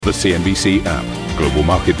The CNBC app. Global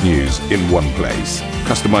market news in one place.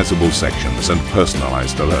 Customizable sections and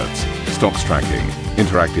personalized alerts. Stocks tracking,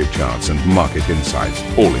 interactive charts and market insights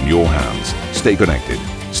all in your hands. Stay connected.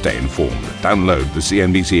 Stay informed. Download the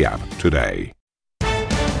CNBC app today.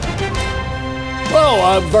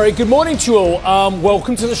 Well, very good morning to you all.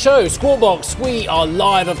 Welcome to the show, Squawk Box. We are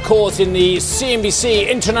live, of course, in the CNBC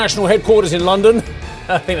International Headquarters in London.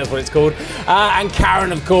 I think that's what it's called. And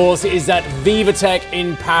Karen, of course, is at VivaTech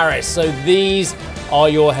in Paris. So these are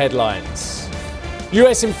your headlines.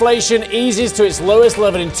 US inflation eases to its lowest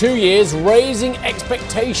level in 2 years, raising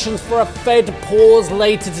expectations for a Fed pause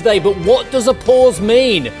later today. But what does a pause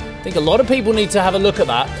mean? I think a lot of people need to have a look at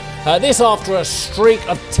that. This after a streak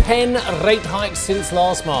of 10 rate hikes since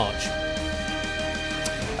last March.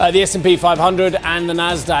 The S&P 500 and the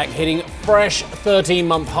Nasdaq hitting fresh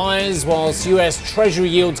 13-month highs, whilst US Treasury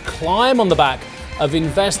yields climb on the back of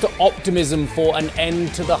investor optimism for an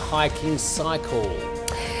end to the hiking cycle.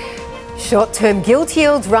 Short-term gilt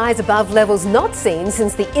yields rise above levels not seen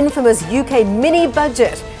since the infamous UK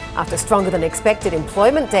mini-budget after stronger than expected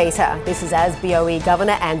employment data. This is as BOE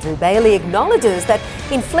Governor Andrew Bailey acknowledges that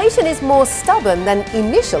inflation is more stubborn than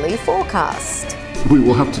initially forecast. We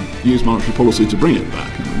will have to use monetary policy to bring it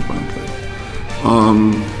back, frankly.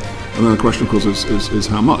 And then the question, of course, is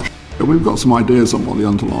how much. We've got some ideas on what the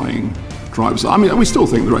underlying drivers are. I mean, we still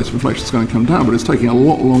think the rate of inflation is going to come down, but it's taking a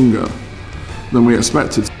lot longer than we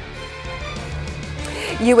expected.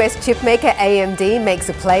 US chipmaker AMD makes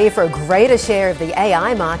a play for a greater share of the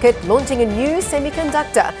AI market, launching a new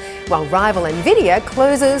semiconductor, while rival Nvidia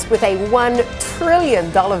closes with a $1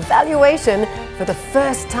 trillion valuation for the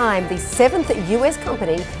first time, the seventh US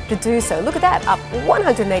company to do so. Look at that, up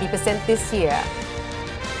 180% this year.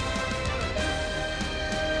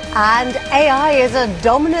 And AI is a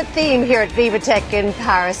dominant theme here at VivaTech in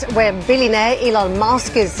Paris, where billionaire Elon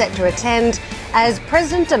Musk is set to attend as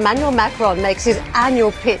President Emmanuel Macron makes his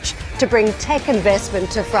annual pitch to bring tech investment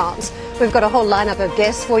to France. We've got a whole lineup of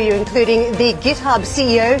guests for you, including the GitHub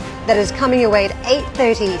CEO that is coming your way at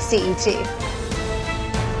 8:30 CET.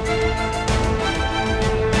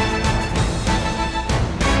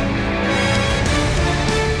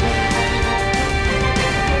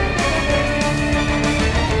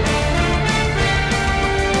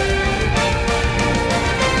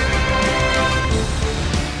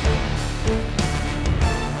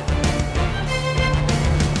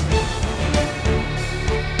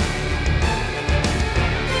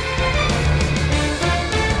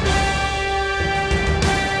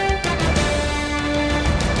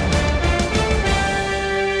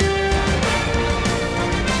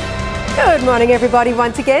 Good morning, everybody,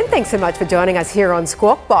 once again. Thanks so much for joining us here on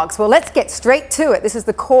Squawk Box. Well, let's get straight to it. This is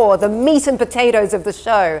the core, the meat and potatoes of the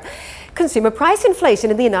show. Consumer price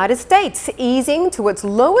inflation in the United States easing to its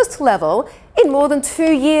lowest level in more than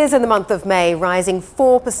 2 years in the month of May, rising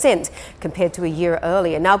 4% compared to a year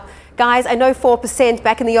earlier. Now, guys, I know 4%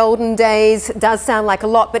 back in the olden days does sound like a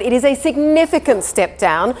lot, but it is a significant step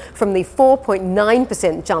down from the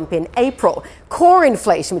 4.9% jump in April. Core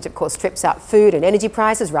inflation, which of course strips out food and energy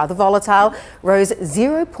prices, rather volatile, rose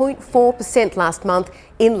 0.4% last month,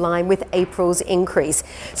 in line with April's increase.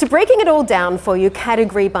 So breaking it all down for you,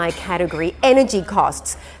 category by category, energy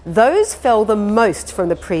costs. Those fell the most from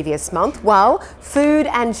the previous month, while food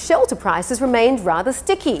and shelter prices remained rather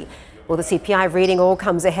sticky. Well, the CPI reading all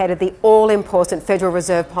comes ahead of the all-important Federal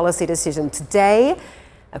Reserve policy decision today.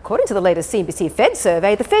 According to the latest CNBC Fed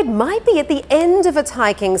survey, the Fed might be at the end of its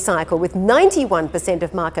hiking cycle, with 91%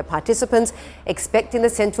 of market participants expecting the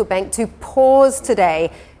central bank to pause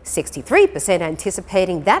today. 63%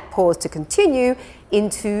 anticipating that pause to continue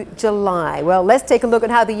into July. Well, let's take a look at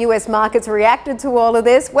how the US markets reacted to all of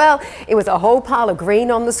this. Well, it was a whole pile of green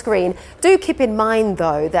on the screen. Do keep in mind,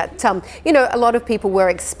 though, that, a lot of people were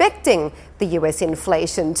expecting the US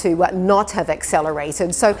inflation to not have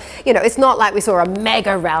accelerated. So, it's not like we saw a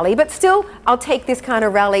mega rally, but still, I'll take this kind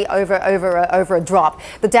of rally over a drop.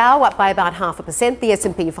 The Dow up by about 0.5%, the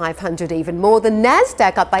S&P 500 even more, the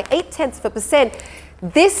Nasdaq up by 0.8%.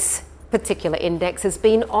 This particular index has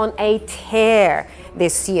been on a tear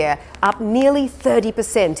this year, up nearly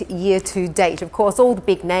 30% year to date. Of course, all the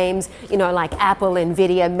big names, like Apple,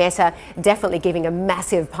 Nvidia, Meta, definitely giving a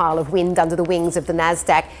massive pile of wind under the wings of the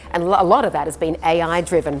Nasdaq, and a lot of that has been AI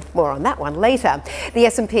driven. More on that one later. The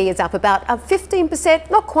S&P is up about 15%,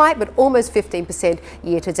 not quite, but almost 15%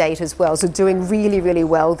 year to date as well. So doing really, really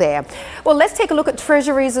well there. Well, let's take a look at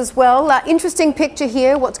treasuries as well. Interesting picture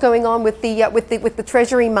here. What's going on with the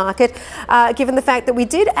Treasury market? given the fact that we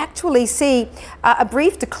did actually see a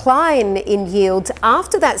brief decline in yields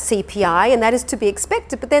after that CPI, and that is to be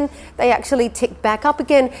expected, but then they actually ticked back up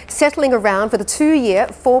again, settling around for the 2-year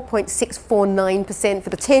 4.649%, for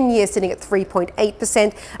the 10-year sitting at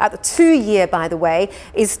 3.8%. The 2-year, by the way,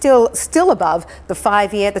 is still above the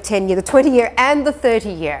 5-year, the 10-year, the 20-year, and the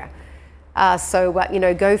 30-year.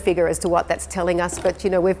 Go figure as to what that's telling us. But,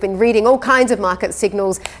 we've been reading all kinds of market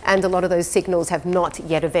signals, and a lot of those signals have not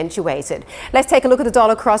yet eventuated. Let's take a look at the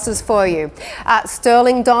dollar crosses for you.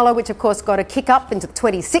 Sterling dollar, which of course got a kick up into the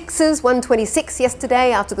 26s, 126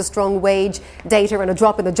 yesterday after the strong wage data and a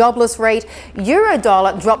drop in the jobless rate. Euro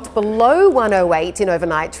dollar dropped below 108 in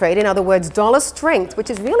overnight trade. In other words, dollar strength, which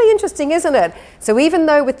is really interesting, isn't it? So even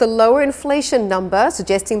though with the lower inflation number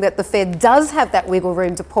suggesting that the Fed does have that wiggle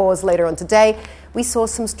room to pause later on today, we saw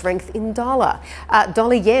some strength in dollar.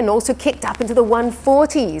 Dollar yen also kicked up into the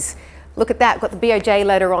 140s. Look at that. Got the BOJ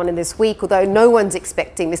later on in this week, although no one's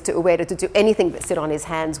expecting Mr. Ueda to do anything but sit on his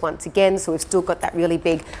hands once again. So we've still got that really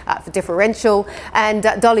big differential. And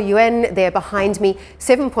dollar yuan there behind me,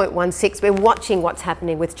 7.16. We're watching what's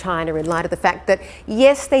happening with China in light of the fact that,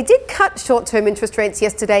 yes, they did cut short-term interest rates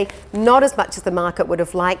yesterday, not as much as the market would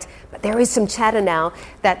have liked. But there is some chatter now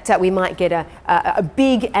that we might get a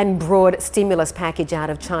big and broad stimulus package out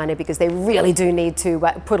of China, because they really do need to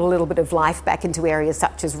put a little bit of life back into areas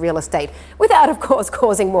such as real estate, without, of course,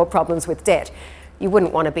 causing more problems with debt. You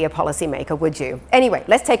wouldn't want to be a policymaker, would you? Anyway,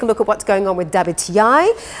 let's take a look at what's going on with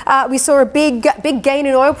WTI. We saw a big gain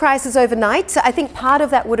in oil prices overnight. I think part of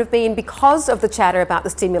that would have been because of the chatter about the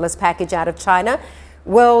stimulus package out of China,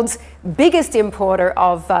 world's biggest importer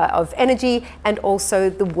of energy and also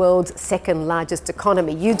the world's second largest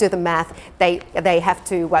economy. You do the math, they have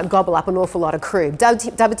to gobble up an awful lot of crude.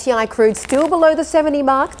 WTI crude still below the 70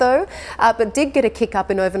 mark though, but did get a kick up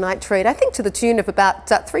in overnight trade, I think to the tune of about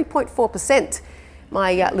 3.4%.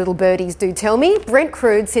 My little birdies do tell me. Brent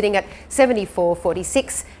crude sitting at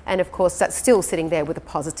 74.46, and of course that's still sitting there with a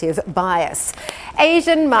positive bias.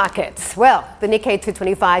 Asian markets, well, the Nikkei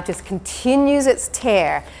 225 just continues its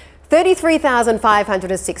tear.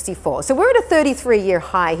 33,564. So we're at a 33-year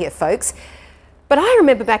high here, folks. But I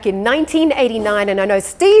remember back in 1989, and I know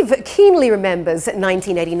Steve keenly remembers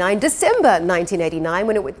 1989, December 1989,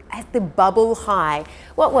 when it was at the bubble high.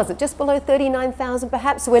 What was it, just below 39,000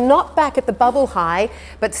 perhaps? So we're not back at the bubble high,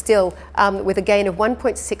 but still with a gain of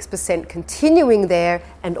 1.6% continuing there,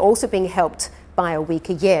 and also being helped by a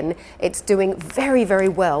weaker yen. It's doing very, very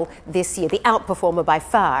well this year, the outperformer by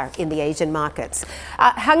far in the Asian markets.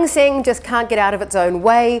 Hang Seng just can't get out of its own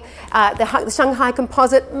way. The Shanghai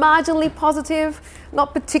Composite, marginally positive,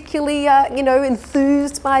 not particularly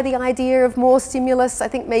enthused by the idea of more stimulus. I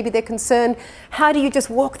think maybe they're concerned, how do you just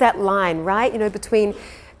walk that line, right, between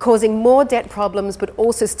causing more debt problems but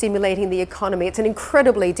also stimulating the economy. It's an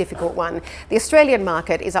incredibly difficult one. The Australian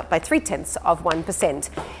market is up by 0.3%.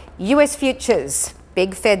 US futures,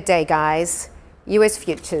 big Fed day, guys. US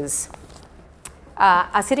futures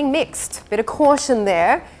are sitting mixed. Bit of caution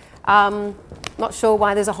there. Not sure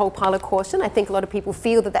why there's a whole pile of caution. I think a lot of people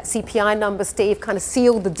feel that CPI number, Steve, kind of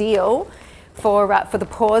sealed the deal for the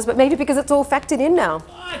pause, but maybe because it's all factored in now.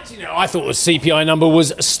 I thought the CPI number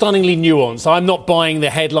was stunningly nuanced. I'm not buying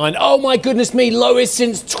the headline, oh my goodness me, lowest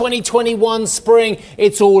since 2021 spring.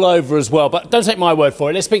 It's all over as well. But don't take my word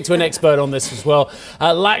for it. Let's speak to an expert on this as well.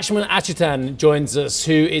 Lakshman Achutan joins us,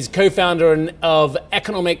 who is co-founder of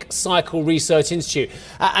Economic Cycle Research Institute.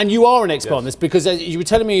 And you are an expert on this because, as you were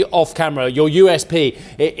telling me off camera, your USP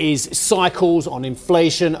is cycles on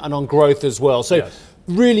inflation and on growth as well. So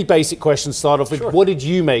really basic question to start off with. Sure. What did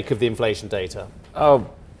you make of the inflation data?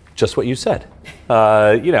 Just what you said.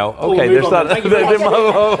 Okay, there's not.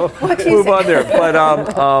 Move on there. But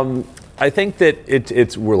I think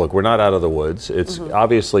that we're not out of the woods. It's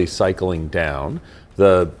obviously cycling down.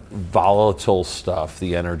 The volatile stuff,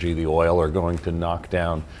 the energy, the oil, are going to knock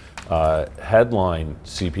down headline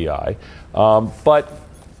CPI. But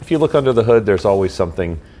if you look under the hood, there's always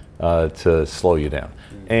something to slow you down.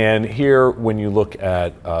 And here, when you look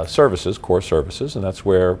at services, core services, and that's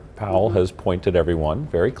where Powell has pointed everyone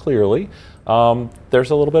very clearly,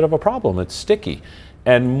 there's a little bit of a problem. It's sticky.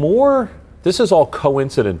 And this is all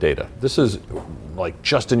coincident data. This is like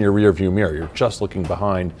just in your rear view mirror. You're just looking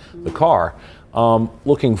behind the car.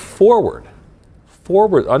 Looking forward,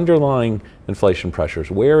 underlying inflation pressures.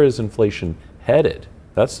 Where is inflation headed?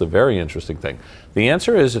 That's the very interesting thing. The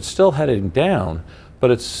answer is it's still heading down,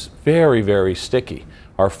 but it's very, very sticky.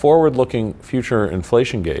 Our forward-looking future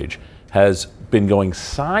inflation gauge has been going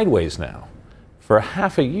sideways now for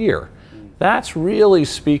half a year. That's really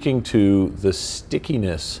speaking to the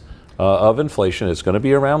stickiness of inflation is going to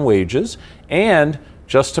be around wages, and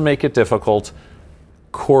just to make it difficult,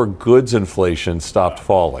 core goods inflation stopped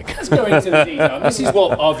falling. Let's go into the detail. This is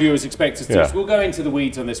what our viewers expect us to do. Yeah. So we'll go into the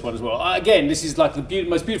weeds on this one as well. Again, this is like the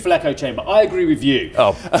most beautiful echo chamber. I agree with you.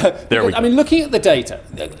 Oh, there we go. I mean, looking at the data,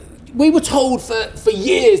 we were told for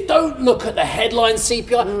years, don't look at the headline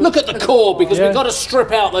CPI, look at the core, because we've got to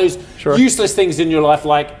strip out those useless things in your life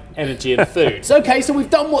like energy and food. Okay, so we've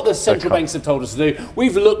done what the central banks have told us to do.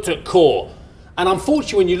 We've looked at core. And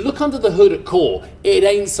unfortunately, when you look under the hood at core, it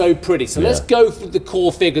ain't so pretty. So let's go through the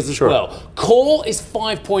core figures as well. Core is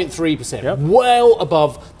 5.3%, well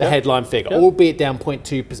above the headline figure, albeit down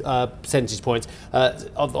 0.2 percentage points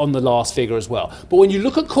on the last figure as well. But when you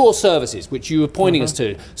look at core services, which you were pointing us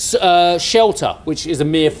to, shelter, which is a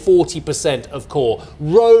mere 40% of core,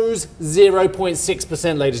 rose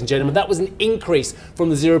 0.6%, ladies and gentlemen. That was an increase from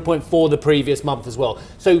the 0.4 the previous month as well.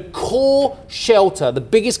 So core shelter, the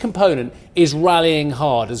biggest component, is rallying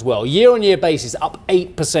hard as well. Year-on-year basis, up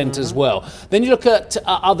 8% as well. Then you look at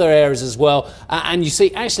other areas as well, and you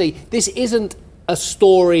see, actually, this isn't a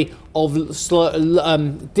story of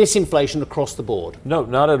disinflation across the board. No,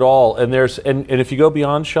 not at all. And and if you go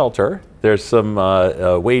beyond shelter, there's some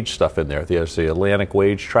wage stuff in there. There's the Atlantic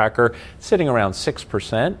Wage Tracker sitting around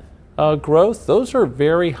 6% growth. Those are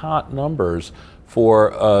very hot numbers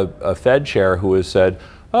for a Fed chair who has said,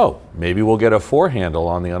 oh, maybe we'll get a 4 handle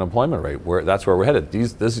on the unemployment rate. That's where we're headed.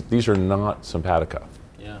 These are not simpatico.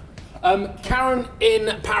 Yeah. Karen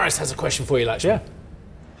in Paris has a question for you, Lakshmi.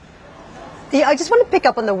 Yeah, I just want to pick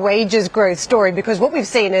up on the wages growth story, because what we've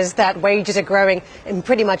seen is that wages are growing in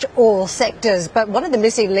pretty much all sectors. But one of the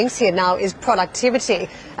missing links here now is productivity.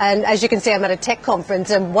 And as you can see, I'm at a tech conference,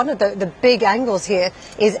 and one of the big angles here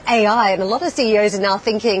is AI. And a lot of CEOs are now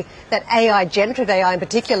thinking that AI, generative AI in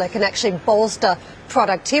particular, can actually bolster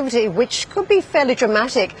productivity, which could be fairly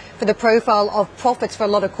dramatic for the profile of profits for a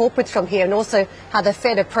lot of corporates from here, and also how the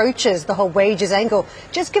Fed approaches the whole wages angle.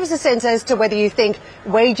 Just give us a sense as to whether you think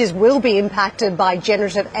wages will be impacted by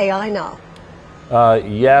generative AI now.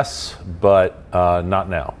 Yes, but not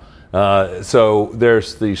now. So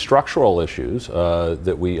there's the structural issues and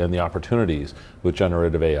the opportunities with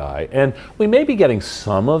generative AI, and we may be getting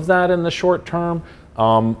some of that in the short term,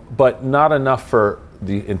 but not enough for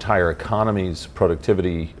the entire economy's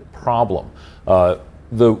productivity problem.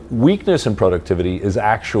 The weakness in productivity is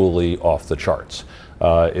actually off the charts.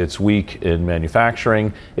 It's weak in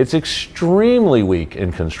manufacturing. It's extremely weak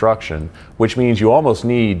in construction, which means you almost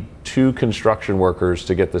need 2 construction workers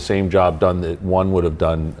to get the same job done that one would have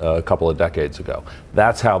done a couple of decades ago.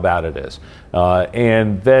 That's how bad it is.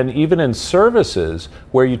 And then even in services,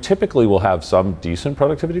 where you typically will have some decent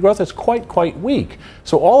productivity growth, it's quite weak.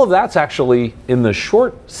 So all of that's actually, in the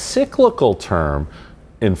short cyclical term,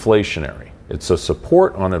 inflationary. It's a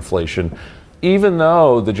support on inflation, even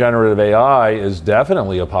though the generative AI is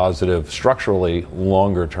definitely a positive structurally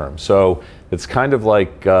longer term. So it's kind of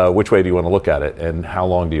like which way do you want to look at it, and how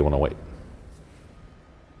long do you want to wait?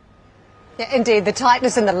 Yeah, indeed, the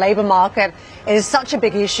tightness in the labour market is such a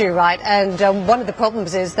big issue, right? And one of the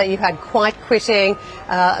problems is that you had quiet quitting.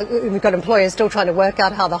 We've got employers still trying to work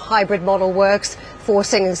out how the hybrid model works,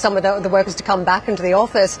 forcing some of the workers to come back into the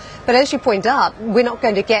office. But as you point out, we're not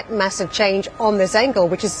going to get massive change on this angle,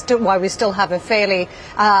 which is still why we still have a fairly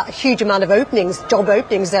huge amount of job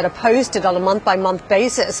openings that are posted on a month-by-month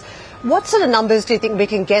basis. What sort of numbers do you think we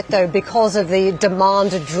can get, though, because of the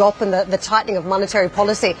demand drop and the tightening of monetary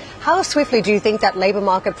policy? How swiftly do you think that labour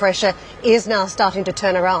market pressure is now starting to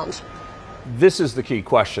turn around? This is the key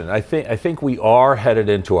question. I think we are headed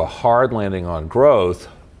into a hard landing on growth,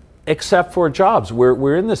 except for jobs.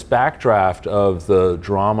 We're in this backdraft of the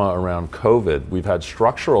drama around COVID. We've had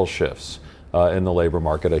structural shifts in the labour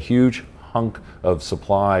market. A huge hunk of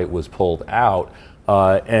supply was pulled out.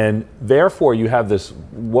 And therefore, you have this,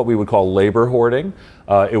 what we would call labor hoarding.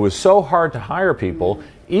 It was so hard to hire people.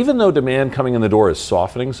 Even though demand coming in the door is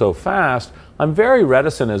softening so fast, I'm very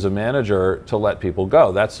reticent as a manager to let people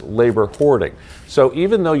go. That's labor hoarding. So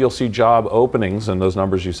even though you'll see job openings and those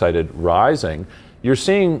numbers you cited rising, you're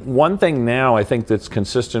seeing one thing now, I think, that's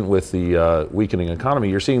consistent with the weakening economy.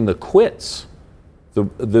 You're seeing the quits.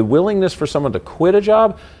 The willingness for someone to quit a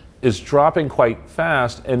job is dropping quite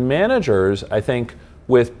fast, and managers, I think,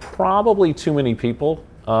 with probably too many people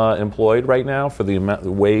employed right now for the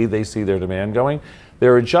way they see their demand going,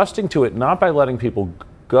 they're adjusting to it not by letting people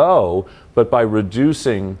go, but by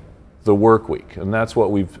reducing the work week, and that's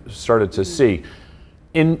what we've started to see.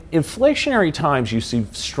 In inflationary times, you see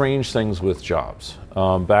strange things with jobs.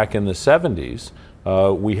 Back in the 70s,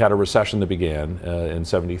 we had a recession that began in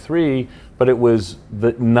 73, but it was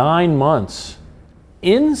the 9 months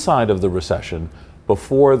inside of the recession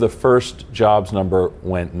before the first jobs number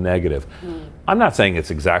went negative. I'm not saying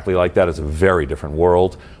it's exactly like that. It's a very different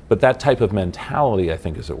world. But that type of mentality, I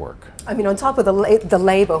think, is at work. I mean, on top of the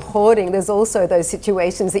labour hoarding, there's also those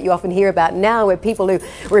situations that you often hear about now where people who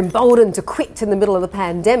were emboldened to quit in the middle of the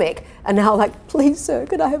pandemic are now like, please, sir,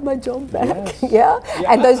 could I have my job back? Yes.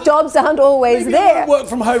 Yeah? And those jobs aren't always Maybe there. Work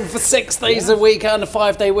from home for 6 days a week and a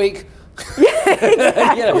 5-day week. Bit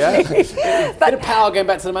of power going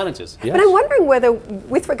back to the managers. But I'm wondering whether,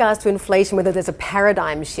 with regards to inflation, whether there's a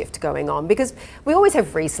paradigm shift going on, because we always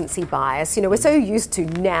have recency bias. You know, we're so used to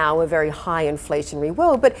now a very high inflationary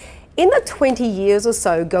world, but in the 20 years or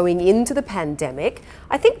so going into the pandemic,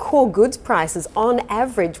 I think core goods prices on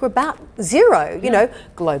average were about zero. You know,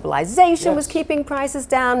 globalization was keeping prices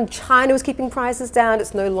down, China was keeping prices down,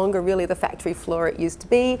 it's no longer really the factory floor it used to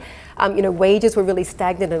be. You know, wages were really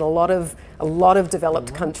stagnant in a lot of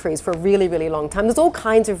developed countries for a really, really long time. There's all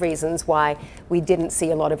kinds of reasons why we didn't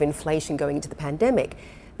see a lot of inflation going into the pandemic.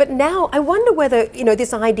 But now I wonder whether, you know,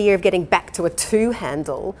 this idea of getting back to a 2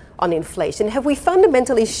 handle on inflation, have we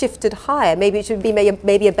fundamentally shifted higher? Maybe it should be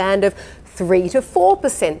maybe a band of 3 to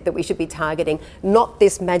 4% that we should be targeting, not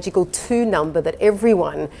this magical 2 number that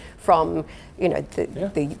everyone from, you know,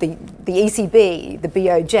 the ECB, the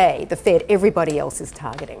BOJ, the Fed, everybody else is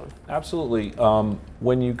targeting. Absolutely.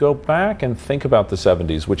 When you go back and think about the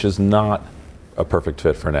 70s, which is not a perfect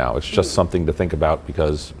fit for now. It's just something to think about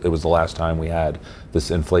because it was the last time we had this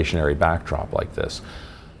inflationary backdrop like this.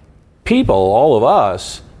 People, all of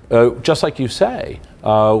us, just like you say,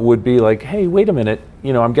 would be like, hey, wait a minute,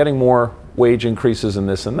 you know, I'm getting more wage increases and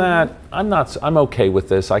this and that. I'm okay with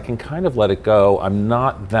this. I can kind of let it go. I'm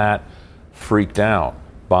not that freaked out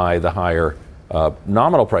by the higher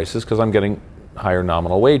nominal prices because I'm getting higher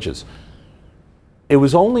nominal wages. It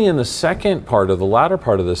was only in the latter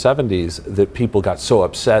part of the 70s that people got so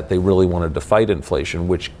upset they really wanted to fight inflation,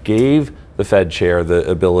 which gave the Fed chair the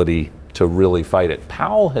ability to really fight it.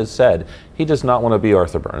 Powell has said he does not want to be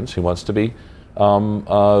Arthur Burns. He wants to be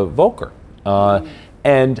Volcker.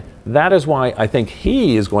 And that is why I think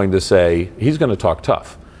he is going to say, he's going to talk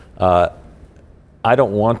tough. I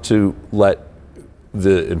don't want to let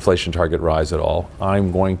the inflation target rise at all.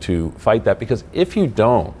 I'm going to fight that because if you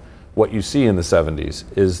don't, what you see in the 70s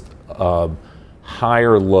is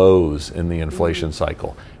higher lows in the inflation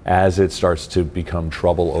cycle as it starts to become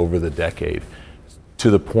trouble over the decade to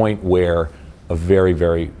the point where a very,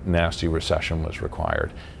 very nasty recession was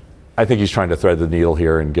required. I think he's trying to thread the needle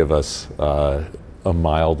here and give us a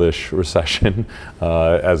mildish recession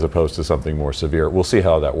as opposed to something more severe. We'll see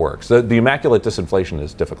how that works. The immaculate disinflation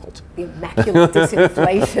is difficult. The immaculate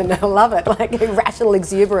disinflation, I love it, like irrational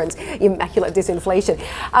exuberance, immaculate disinflation.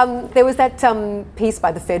 There was that piece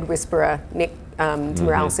by the Fed whisperer, Nick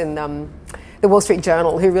Timiraos, in the Wall Street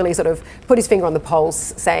Journal, who really sort of put his finger on the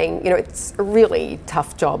pulse, saying, you know, it's a really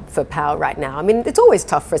tough job for Powell right now. I mean, it's always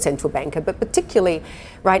tough for a central banker, but particularly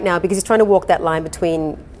right now because he's trying to walk that line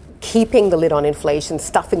between keeping the lid on inflation,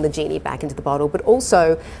 stuffing the genie back into the bottle, but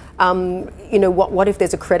also, you know, what if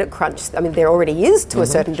there's a credit crunch? I mean, there already is, to a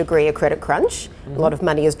certain degree, a credit crunch. A lot of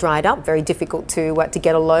money is dried up, very difficult to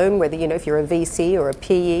get a loan, whether, you know, if you're a VC or a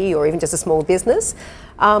PE or even just a small business.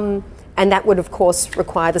 And that would, of course,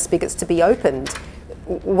 require the spigots to be opened.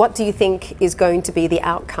 What do you think is going to be the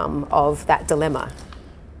outcome of that dilemma?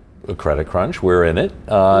 A credit crunch, we're in it.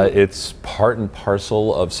 It's part and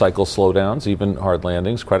parcel of cycle slowdowns, even hard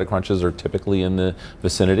landings. Credit crunches are typically in the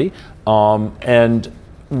vicinity. And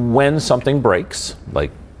when something breaks,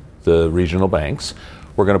 like the regional banks,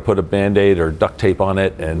 we're going to put a Band-Aid or duct tape on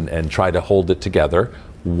it and try to hold it together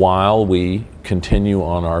while we continue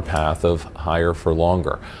on our path of higher for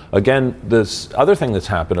longer. Again, this other thing that's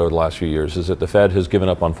happened over the last few years is that the Fed has given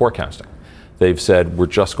up on forecasting. They've said, we're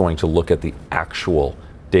just going to look at the actual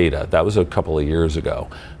data. That was a couple of years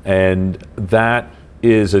ago. And that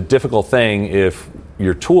is a difficult thing if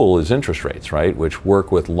your tool is interest rates, right, which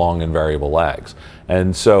work with long and variable lags.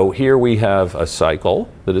 And so here we have a cycle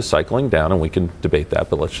that is cycling down, and we can debate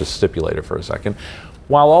that, but let's just stipulate it for a second,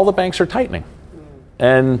 while all the banks are tightening.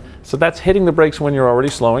 And so that's hitting the brakes when you're already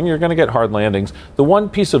slowing. You're going to get hard landings. The one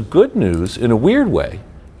piece of good news, in a weird way,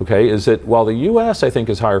 okay, is that while the U.S., I think,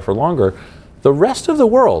 is higher for longer, the rest of the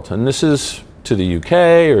world, and this is to the UK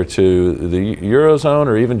or to the Eurozone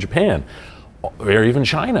or even Japan or even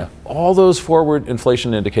China, all those forward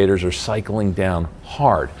inflation indicators are cycling down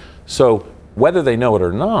hard. So whether they know it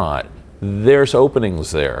or not, there's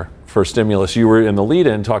openings there for stimulus. You were in the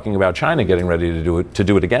lead-in talking about China getting ready to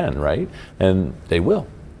do it again, right? And they will.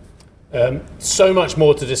 So much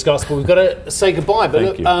more to discuss, but we've got to say goodbye.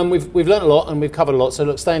 But look, we've learned a lot and we've covered a lot. So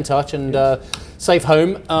look, stay in touch and Safe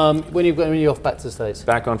home. When are you off back to the States?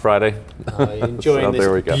 Back on Friday. Enjoying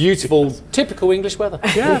this beautiful, typical English weather.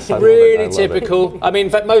 Yes, really typical. I mean,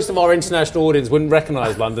 in fact, most of our international audience wouldn't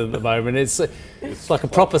recognise London at the moment. It's like a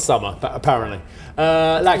proper summer, apparently.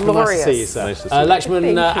 Lakshman, nice to see you, sir. Nice to see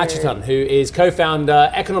Lakshman Achetan, who is co-founder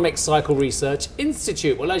Economic Cycle Research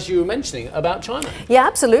Institute. Well, as you were mentioning about China. Yeah,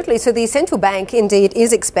 absolutely. So the central bank indeed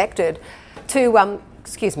is expected to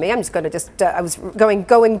excuse me, I'm just going to I was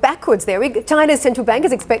going backwards there. China's central bank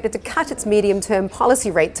is expected to cut its medium-term policy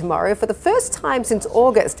rate tomorrow for the first time since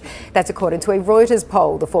August. That's according to a Reuters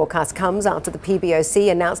poll. The forecast comes after the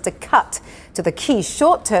PBOC announced a cut to the key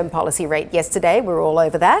short-term policy rate yesterday. We're all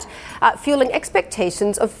over that, fueling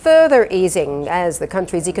expectations of further easing as the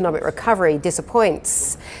country's economic recovery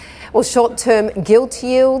disappoints. Well, short-term gilt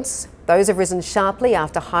yields, those have risen sharply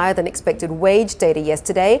after higher than expected wage data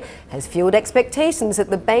yesterday has fueled expectations that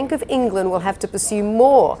the Bank of England will have to pursue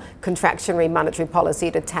more contractionary monetary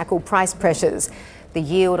policy to tackle price pressures. The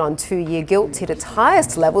yield on 2-year gilts hit its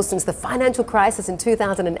highest level since the financial crisis in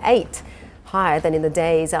 2008, higher than in the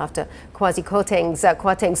days after Kwasi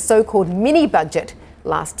Kwarteng's so-called mini-budget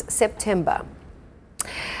last September.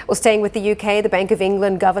 Well, staying with the UK, the Bank of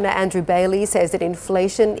England Governor Andrew Bailey says that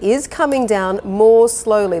inflation is coming down more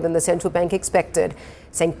slowly than the central bank expected,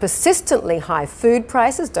 saying persistently high food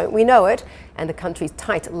prices, don't we know it, and the country's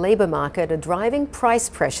tight labour market are driving price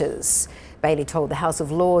pressures. Bailey told the House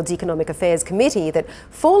of Lords Economic Affairs Committee that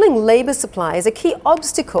falling labour supply is a key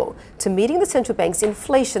obstacle to meeting the central bank's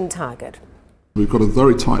inflation target. We've got a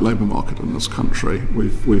very tight labour market in this country.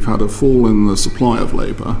 We've had a fall in the supply of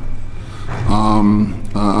labour,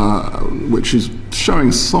 which is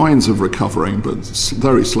showing signs of recovering, but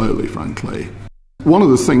very slowly, frankly. One of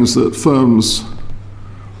the things that firms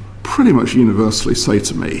pretty much universally say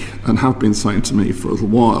to me, and have been saying to me for a little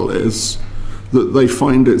while, is that they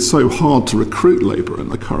find it so hard to recruit labour in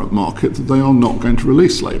the current market that they are not going to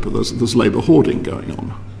release labour. There's labour hoarding going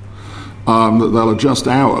on. That they'll adjust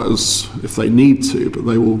hours if they need to, but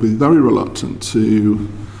they will be very reluctant to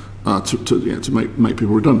make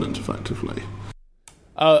people redundant, effectively.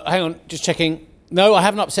 Hang on, just checking. No, I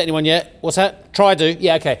haven't upset anyone yet. What's that? Try do.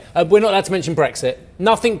 Yeah, okay. We're not allowed to mention Brexit.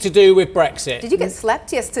 Nothing to do with Brexit. Did you get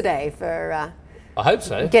slapped yesterday for... I hope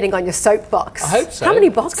so. Getting on your soapbox? I hope so. How many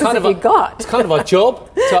boxes have you got? It's kind of our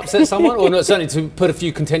job to upset someone, or not, certainly to put a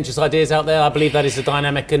few contentious ideas out there. I believe that is the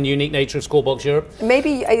dynamic and unique nature of Squawk Box Europe.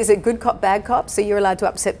 Maybe, is it good cop, bad cop? So you're allowed to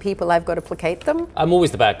upset people, I've got to placate them? I'm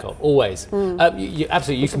always the bad cop, always.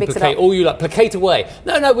 Absolutely, you can placate all you like. Placate away.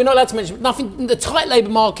 No, we're not allowed to mention nothing. The tight labour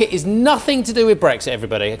market is nothing to do with Brexit,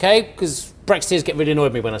 everybody, okay? Because Brexiteers get really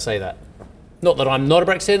annoyed with me when I say that. Not that I'm not a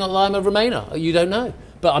Brexiteer, not that I'm a Remainer. You don't know.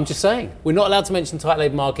 But I'm just saying, we're not allowed to mention tight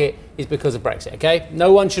labour market is because of Brexit, okay?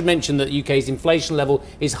 No one should mention that the UK's inflation level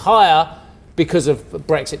is higher because of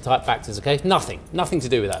Brexit-type factors, okay? Nothing to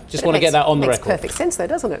do with that. Just want to get that on the record. Makes perfect sense, though,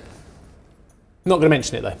 doesn't it? Not going to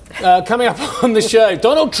mention it, though. Coming up on the show,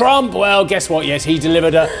 Donald Trump, well, guess what? Yes, he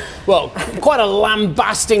delivered quite a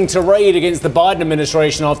lambasting tirade against the Biden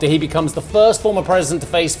administration after he becomes the first former president to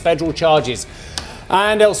face federal charges.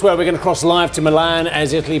 And elsewhere, we're going to cross live to Milan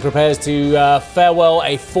as Italy prepares to farewell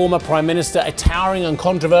a former prime minister, a towering and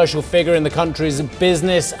controversial figure in the country's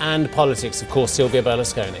business and politics, of course, Silvio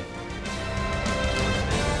Berlusconi.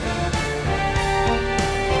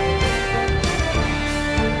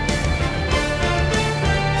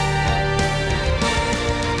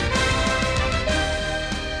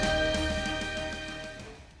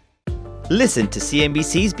 Listen to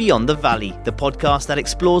CNBC's Beyond the Valley, the podcast that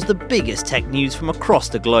explores the biggest tech news from across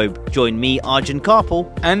the globe. Join me, Arjun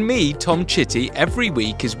Karpal. And me, Tom Chitty, every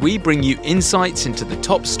week as we bring you insights into the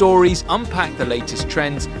top stories, unpack the latest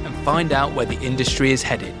trends, and find out where the industry is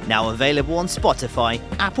headed. Now available on Spotify,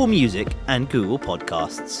 Apple Music, and Google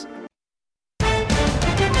Podcasts.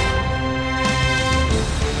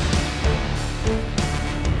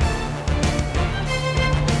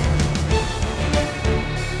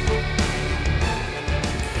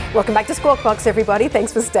 Welcome back to Squawk Box, everybody.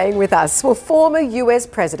 Thanks for staying with us. Well, former US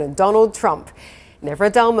President Donald Trump, never a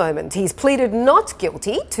dull moment. He's pleaded not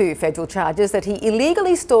guilty to federal charges that he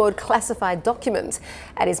illegally stored classified documents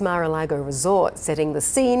at his Mar-a-Lago resort, setting the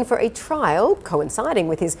scene for a trial coinciding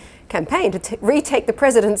with his campaign to retake the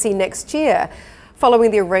presidency next year.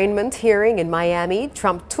 Following the arraignment hearing in Miami,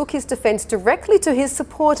 Trump took his defense directly to his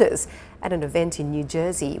supporters at an event in New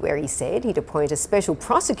Jersey, where he said he'd appoint a special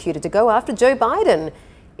prosecutor to go after Joe Biden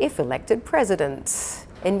if elected president.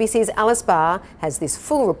 NBC's Alice Barr has this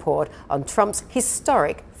full report on Trump's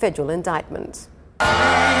historic federal indictment.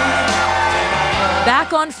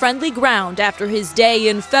 Back on friendly ground after his day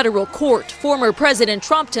in federal court, former President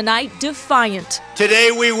Trump tonight defiant. Today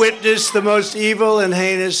we witnessed the most evil and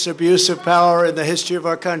heinous abuse of power in the history of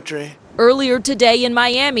our country. Earlier today in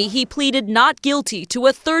Miami, he pleaded not guilty to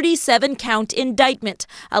a 37-count indictment,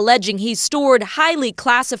 alleging he stored highly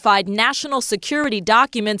classified national security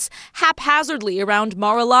documents haphazardly around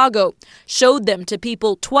Mar-a-Lago, showed them to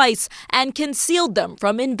people twice, and concealed them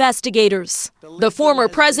from investigators. The former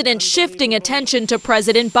president shifting attention to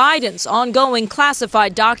President Biden's ongoing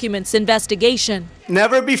classified documents investigation.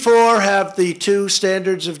 Never before have the two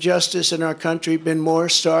standards of justice in our country been more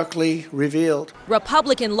starkly revealed.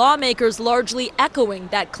 Republican lawmakers largely echoing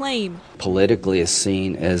that claim. Politically is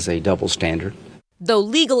seen as a double standard. Though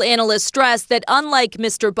legal analysts stress that unlike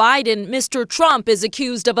Mr. Biden, Mr. Trump is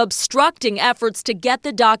accused of obstructing efforts to get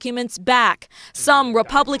the documents back. Some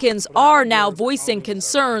Republicans are now voicing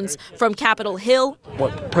concerns, from Capitol Hill.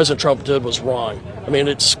 What President Trump did was wrong. I mean,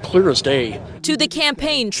 it's clear as day. To the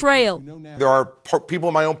campaign trail. There are people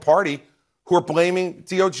in my own party who are blaming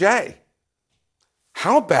DOJ.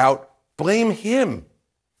 How about blame him?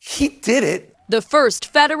 He did it. The first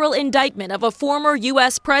federal indictment of a former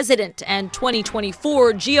U.S. president and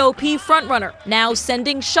 2024 GOP frontrunner, now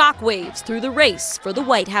sending shockwaves through the race for the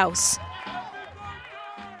White House.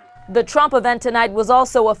 The Trump event tonight was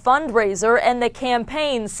also a fundraiser, and the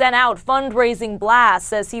campaign sent out fundraising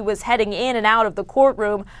blasts as he was heading in and out of the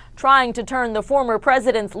courtroom, trying to turn the former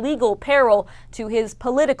president's legal peril to his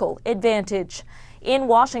political advantage. In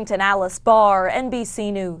Washington, Alice Barr,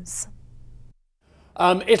 NBC News.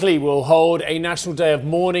 Italy will hold a national day of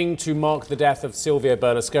mourning to mark the death of Silvio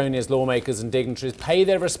Berlusconi as lawmakers and dignitaries pay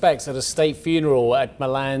their respects at a state funeral at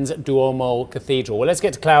Milan's Duomo Cathedral. Well, let's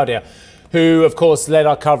get to Claudia, who, of course, led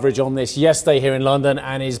our coverage on this yesterday here in London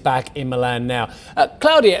and is back in Milan now.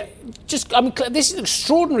 Claudia, this is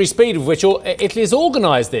extraordinary speed with which Italy has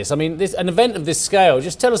organised this. I mean, an event of this scale.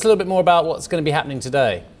 Just tell us a little bit more about what's going to be happening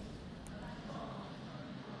today.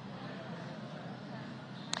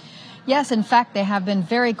 Yes, in fact, they have been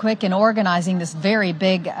very quick in organizing this very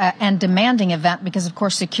big and demanding event because, of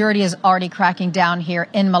course, security is already cracking down here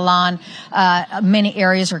in Milan. Many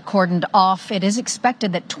areas are cordoned off. It is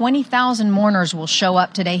expected that 20,000 mourners will show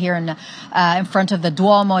up today here in front of the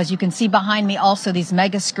Duomo. As you can see behind me, also these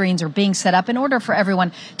mega screens are being set up in order for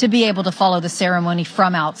everyone to be able to follow the ceremony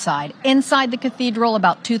from outside. Inside the cathedral,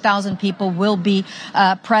 about 2,000 people will be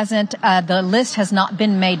present. The list has not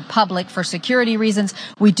been made public for security reasons.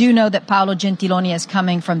 We do know that Paolo Gentiloni is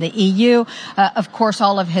coming from the EU. Of course,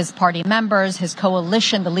 all of his party members, his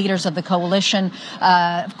coalition, the leaders of the coalition,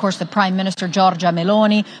 of course, the Prime Minister Giorgia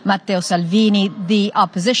Meloni, Matteo Salvini, the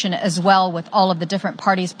opposition as well, with all of the different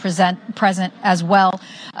parties present as well,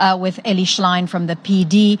 with Eli Schlein from the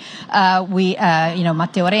PD,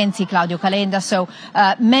 Matteo Renzi, Claudio Calenda, so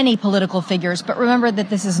many political figures. But remember that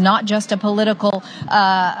this is not just a political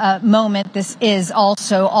moment. This is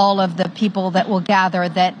also all of the people that will gather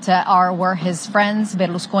that were his friends.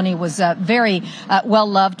 Berlusconi was very well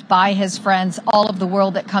loved by his friends, all of the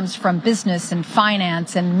world that comes from business and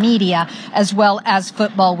finance and media, as well as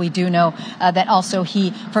football. We do know that also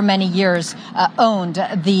he, for many years, owned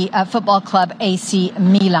the football club AC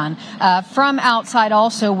Milan. From outside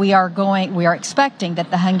also, we are expecting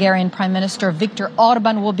that the Hungarian Prime Minister Viktor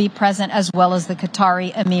Orban will be present, as well as the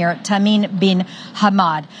Qatari Emir Tamim bin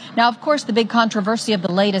Hamad. Now, of course, the big controversy of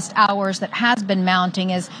the latest hours that has been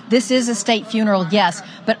mounting is this is a state funeral, yes,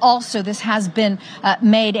 but also this has been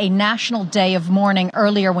made a national day of mourning.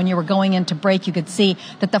 Earlier, when you were going into break, you could see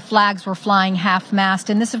that the flags were flying half-mast.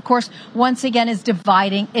 And this, of course, once again is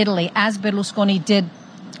dividing Italy, as Berlusconi did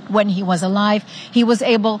when he was alive. He was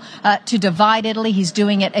able to divide Italy. He's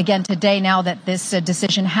doing it again today now that this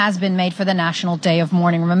decision has been made for the National Day of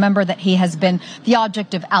Mourning. Remember that he has been the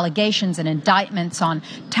object of allegations and indictments on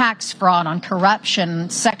tax fraud, on corruption,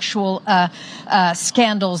 sexual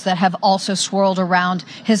scandals that have also swirled around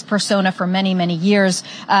his persona for many, many years.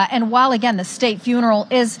 And while, again, the state funeral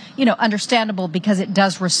is, understandable because it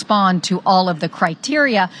does respond to all of the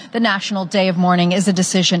criteria, the National Day of Mourning is a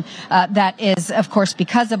decision that is, of course,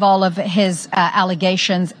 because of all of his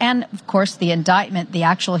allegations and, of course, the indictment,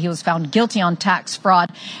 he was found guilty on tax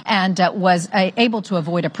fraud and was able to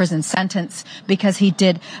avoid a prison sentence because he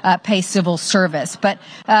did pay civil service. But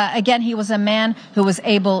again, he was a man who was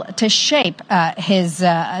able to shape his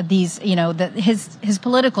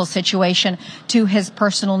political situation to his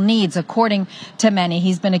personal needs. According to many,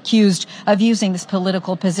 he's been accused of using this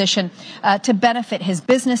political position to benefit his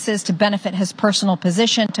businesses, to benefit his personal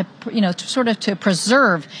position, to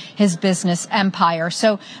preserve preserve his business empire.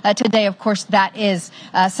 So today, of course, that is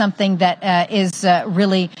something that is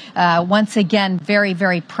really once again very,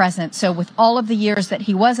 very present. So with all of the years that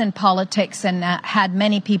he was in politics and had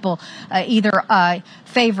many people either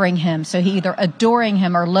favoring him, so he either adoring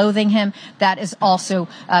him or loathing him, that is also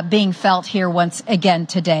being felt here once again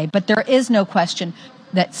today. But there is no question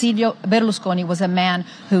that Silvio Berlusconi was a man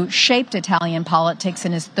who shaped Italian politics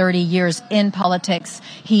in his 30 years in politics.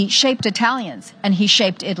 He shaped Italians and he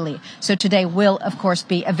shaped Italy. So today will, of course,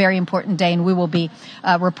 be a very important day, and we will be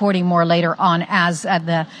reporting more later on as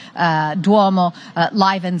the Duomo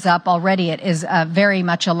livens up. Already it is very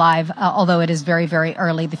much alive, although it is very, very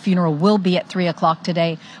early. The funeral will be at 3 o'clock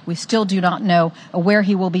today. We still do not know where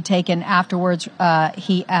he will be taken afterwards.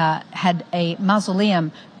 He had a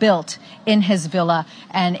mausoleum built in his villa,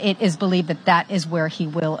 and it is believed that that is where he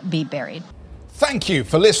will be buried. Thank you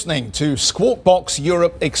for listening to Squawk Box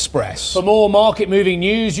Europe Express. For more market-moving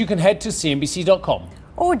news, you can head to cnbc.com.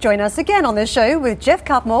 Or join us again on the show with Jeff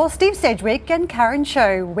Cutmore, Steve Sedgwick and Karen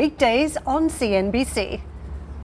Cho, weekdays on CNBC.